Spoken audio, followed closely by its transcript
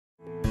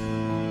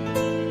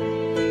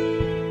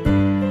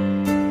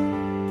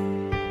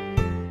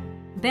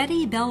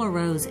Betty Bella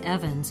Rose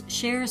Evans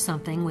shares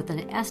something with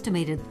an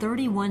estimated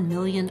 31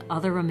 million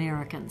other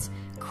Americans: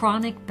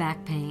 chronic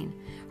back pain.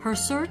 Her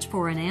search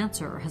for an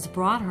answer has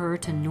brought her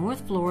to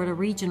North Florida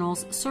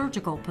Regional's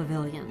Surgical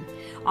Pavilion.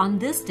 On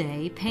this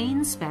day,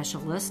 pain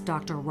specialist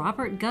Dr.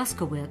 Robert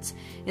Guskiewicz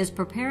is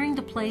preparing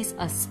to place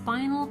a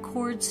spinal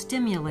cord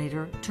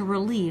stimulator to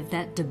relieve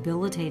that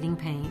debilitating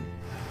pain.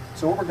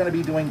 So what we're going to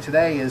be doing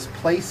today is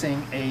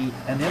placing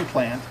an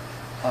implant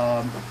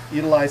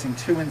utilizing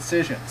 2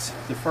 incisions.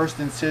 The first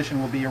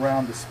incision will be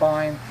around the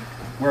spine,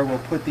 where we'll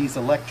put these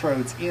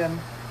electrodes in,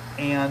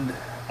 and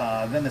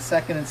then the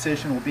second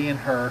incision will be in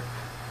her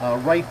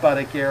right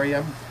buttock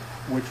area,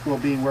 which will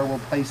be where we'll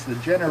place the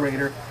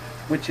generator,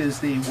 which is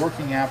the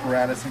working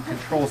apparatus and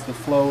controls the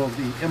flow of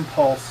the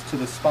impulse to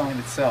the spine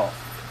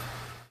itself.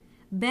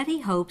 Betty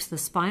hopes the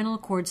spinal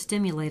cord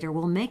stimulator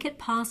will make it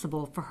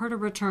possible for her to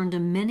return to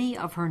many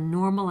of her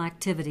normal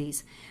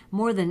activities.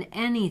 More than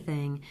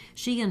anything,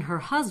 she and her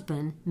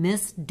husband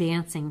miss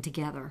dancing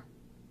together.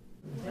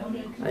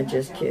 I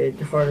just can't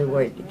hardly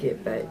wait to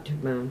get back to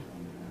my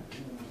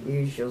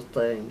usual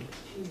thing.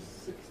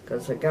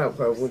 Because I got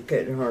where we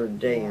couldn't hardly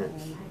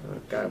dance. I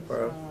got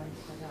where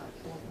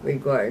we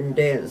go out and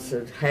dance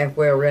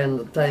halfway around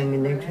the thing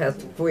and then have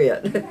to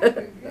quit.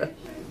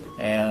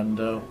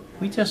 And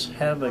we just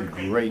have a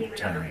great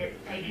time.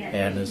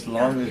 And as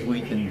long as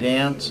we can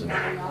dance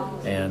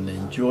and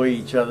enjoy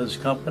each other's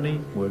company,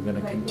 we're going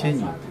to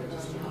continue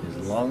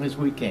as long as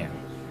we can.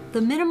 The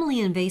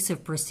minimally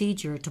invasive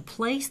procedure to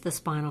place the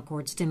spinal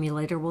cord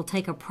stimulator will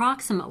take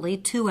approximately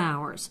 2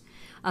 hours.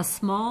 A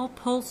small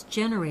pulse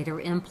generator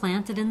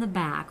implanted in the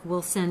back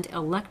will send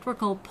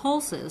electrical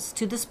pulses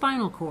to the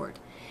spinal cord.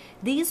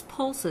 These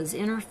pulses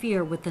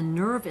interfere with the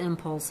nerve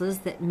impulses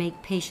that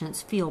make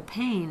patients feel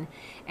pain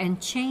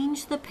and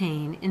change the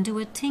pain into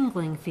a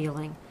tingling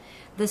feeling.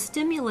 The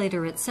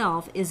stimulator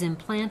itself is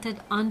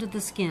implanted under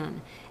the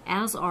skin,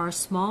 as are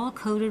small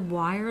coated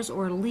wires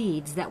or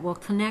leads that will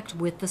connect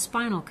with the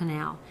spinal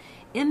canal.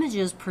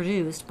 Images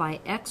produced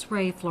by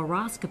X-ray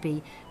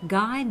fluoroscopy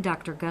guide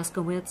Dr.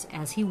 Guskiewicz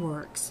as he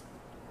works.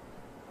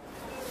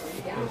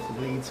 With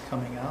the leads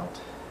coming out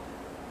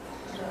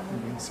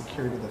and being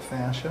secured to the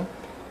fascia.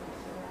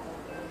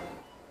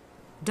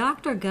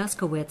 Dr.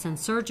 Guskiewicz and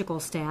surgical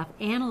staff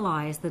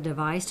analyze the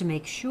device to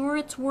make sure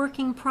it's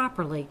working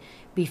properly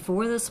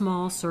before the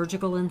small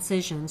surgical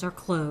incisions are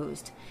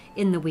closed.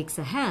 In the weeks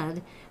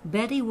ahead,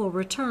 Betty will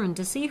return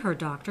to see her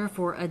doctor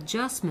for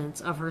adjustments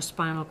of her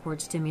spinal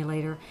cord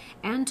stimulator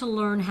and to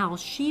learn how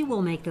she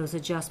will make those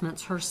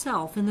adjustments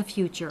herself in the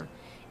future.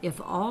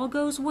 If all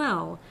goes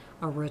well,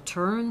 a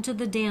return to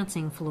the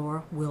dancing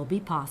floor will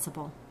be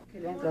possible.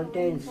 Can I go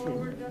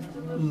dancing?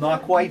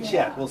 Not quite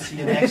yet. We'll see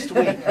you next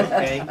week,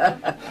 okay?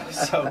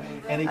 So,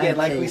 and again,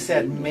 like we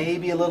said,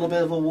 maybe a little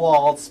bit of a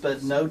waltz,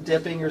 but no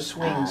dipping or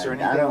swings or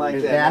anything like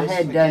that. I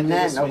had done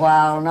that in a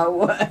while, no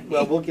way.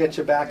 Well, we'll get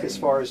you back as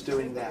far as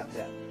doing that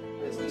then.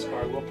 Business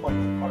card, we'll point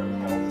the card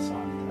and hold this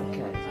on.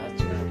 Okay.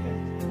 That's good.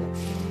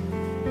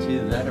 It's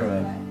either that or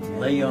I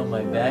lay you on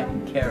my back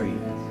and carry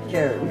you.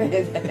 Sure.